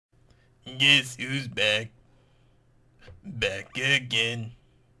Guess who's back? Back again.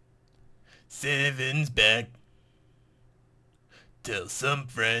 Seven's back. Tell some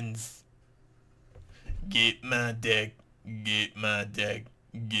friends. Get my deck. Get my deck.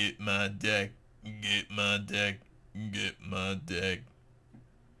 Get my deck. Get my deck. Get my deck.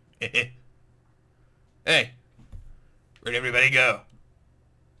 Hey, where'd everybody go?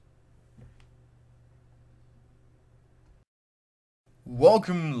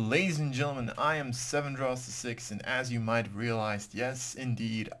 Welcome, ladies and gentlemen. I am Seven Draws to Six, and as you might have realized, yes,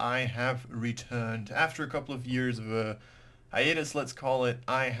 indeed, I have returned. After a couple of years of a hiatus, let's call it,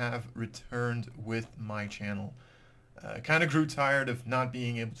 I have returned with my channel. Kind of grew tired of not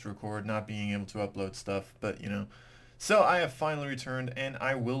being able to record, not being able to upload stuff, but you know. So I have finally returned, and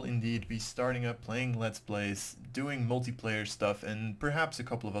I will indeed be starting up playing Let's Plays, doing multiplayer stuff, and perhaps a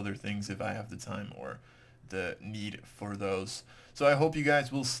couple of other things if I have the time or the need for those. So I hope you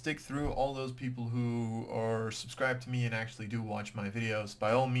guys will stick through, all those people who are subscribed to me and actually do watch my videos.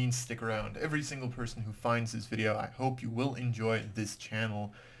 By all means, stick around. Every single person who finds this video, I hope you will enjoy this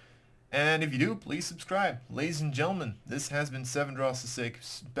channel. And if you do, please subscribe. Ladies and gentlemen, this has been Seven Draws to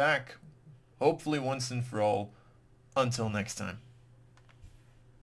Six, back hopefully once and for all. Until next time.